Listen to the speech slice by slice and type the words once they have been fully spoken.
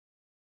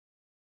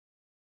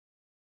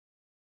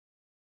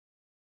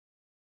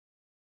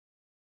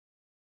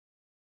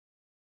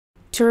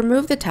To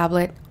remove the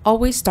tablet,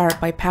 always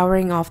start by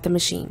powering off the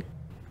machine.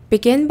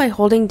 Begin by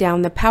holding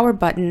down the power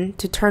button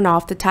to turn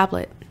off the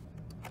tablet.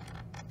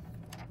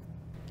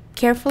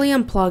 Carefully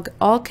unplug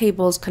all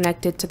cables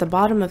connected to the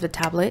bottom of the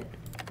tablet,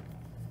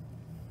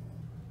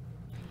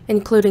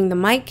 including the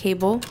mic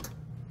cable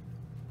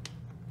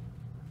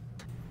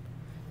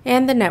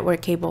and the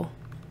network cable.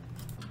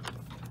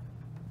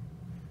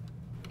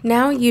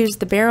 Now use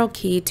the barrel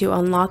key to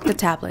unlock the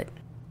tablet.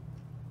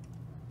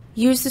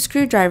 Use the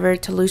screwdriver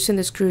to loosen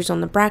the screws on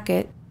the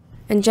bracket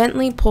and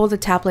gently pull the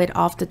tablet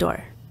off the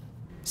door.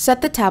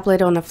 Set the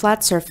tablet on a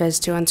flat surface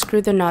to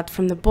unscrew the nut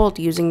from the bolt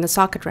using the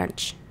socket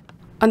wrench.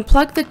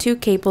 Unplug the two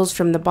cables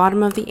from the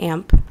bottom of the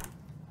amp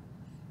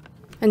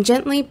and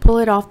gently pull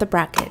it off the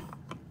bracket.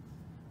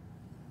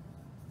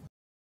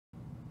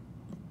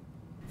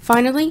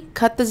 Finally,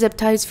 cut the zip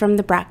ties from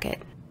the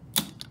bracket.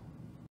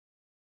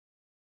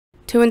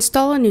 To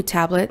install a new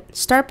tablet,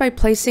 start by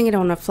placing it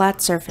on a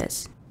flat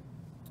surface.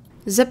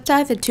 Zip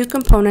tie the two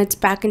components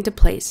back into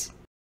place,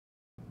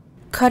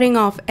 cutting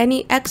off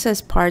any excess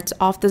parts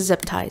off the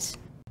zip ties.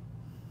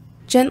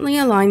 Gently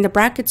align the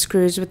bracket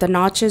screws with the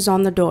notches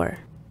on the door.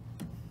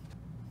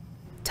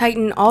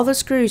 Tighten all the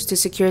screws to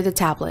secure the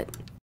tablet.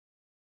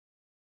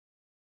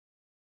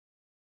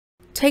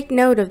 Take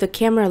note of the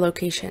camera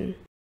location.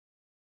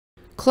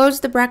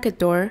 Close the bracket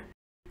door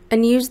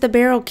and use the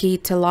barrel key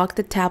to lock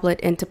the tablet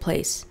into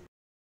place.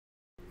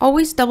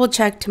 Always double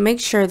check to make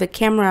sure the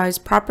camera is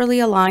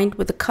properly aligned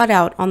with the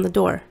cutout on the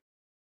door.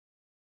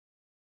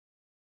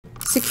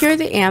 Secure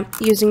the amp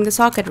using the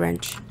socket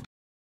wrench.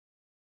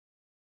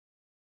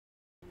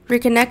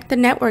 Reconnect the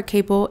network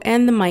cable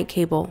and the mic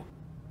cable.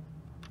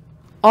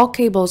 All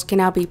cables can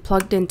now be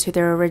plugged into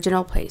their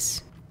original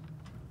place.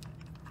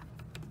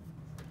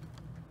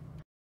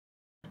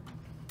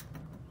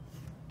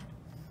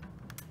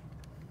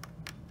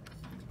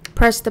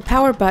 Press the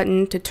power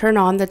button to turn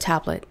on the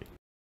tablet.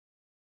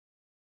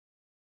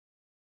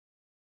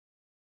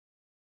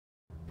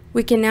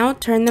 We can now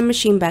turn the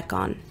machine back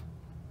on.